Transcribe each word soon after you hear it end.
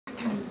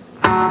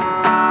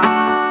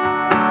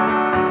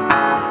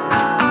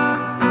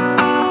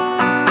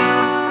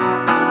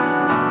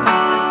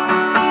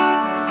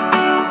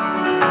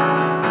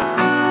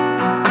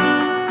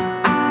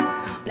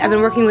I've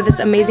been working with this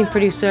amazing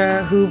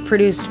producer who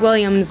produced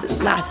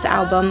William's last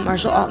album,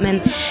 Marshall Altman,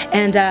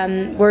 and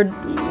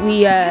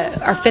we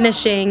are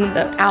finishing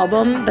the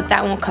album, but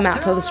that won't come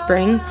out till the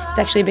spring. It's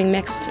actually being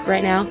mixed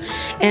right now,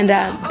 and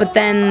but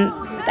then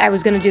I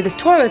was going to do this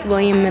tour with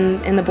William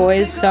and the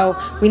boys, so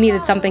we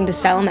needed something to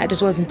sell, and that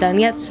just wasn't done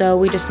yet, so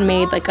we just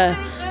made like a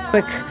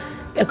quick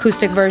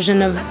acoustic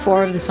version of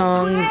 4 of the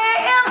songs.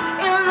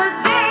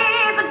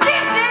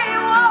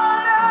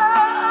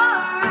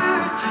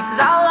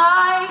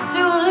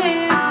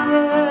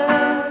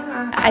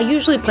 I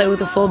usually play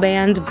with a full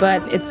band,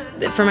 but it's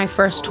for my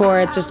first tour,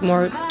 it's just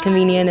more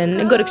convenient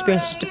and a good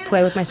experience just to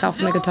play with myself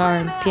and the guitar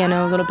and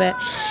piano a little bit.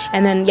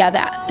 And then,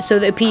 yeah, so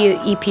the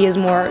EP is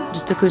more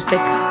just acoustic.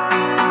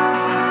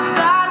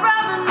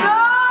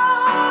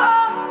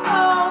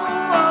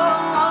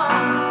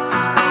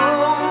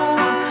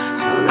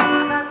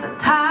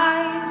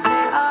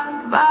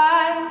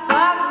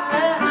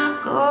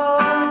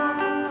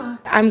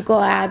 I'm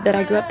glad that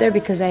I grew up there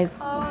because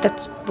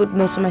that's what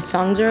most of my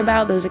songs are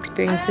about, those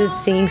experiences,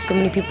 seeing so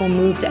many people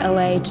move to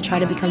LA to try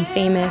to become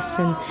famous,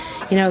 and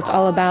you know, it's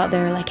all about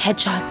their like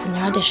headshots and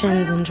their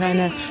auditions and trying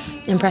to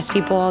impress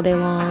people all day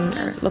long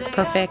or look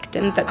perfect,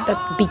 and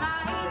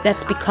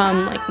that's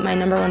become like my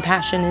 #1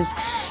 passion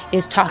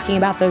is talking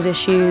about those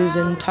issues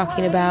and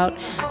talking about,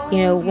 you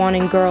know,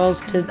 wanting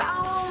girls to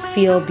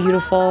feel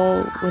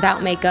beautiful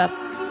without makeup.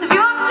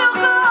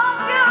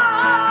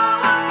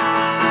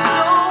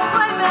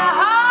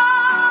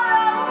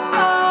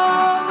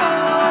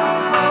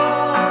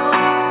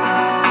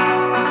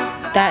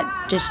 That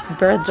just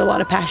birthed a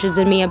lot of passions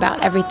in me about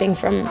everything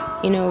from,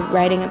 you know,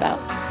 writing about,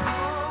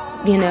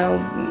 you know,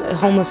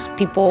 homeless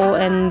people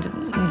and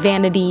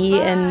vanity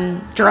and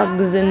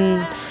drugs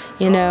and,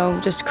 you know,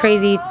 just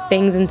crazy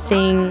things, and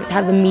seeing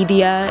how the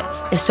media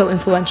is so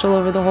influential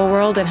over the whole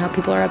world and how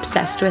people are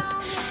obsessed with,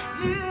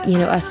 you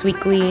know, Us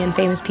Weekly and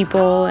famous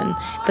people.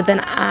 But then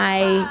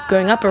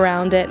growing up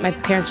around it, my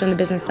parents were in the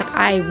business, like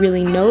I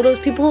really know those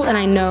people, and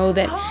I know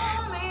that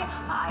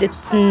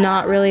it's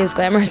not really as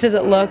glamorous as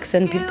it looks,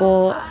 and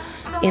people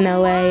in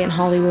LA and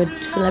Hollywood,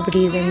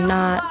 celebrities, are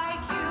not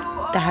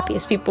the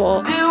happiest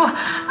people.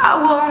 I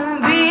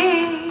won't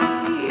be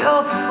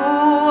your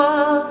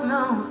fool,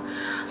 no.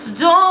 So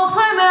don't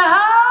play me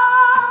hard.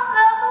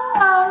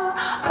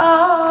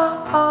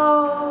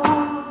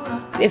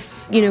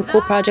 If, you know,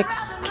 cool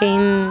projects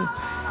came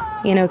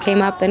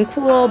up, then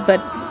cool,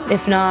 but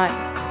if not,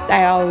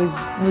 I always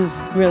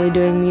was really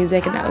doing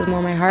music, and that was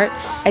more my heart.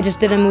 I just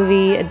did a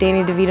movie, a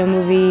Danny DeVito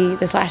movie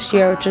this last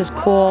year, which was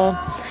cool,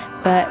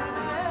 but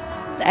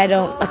I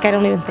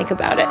don't even think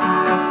about it.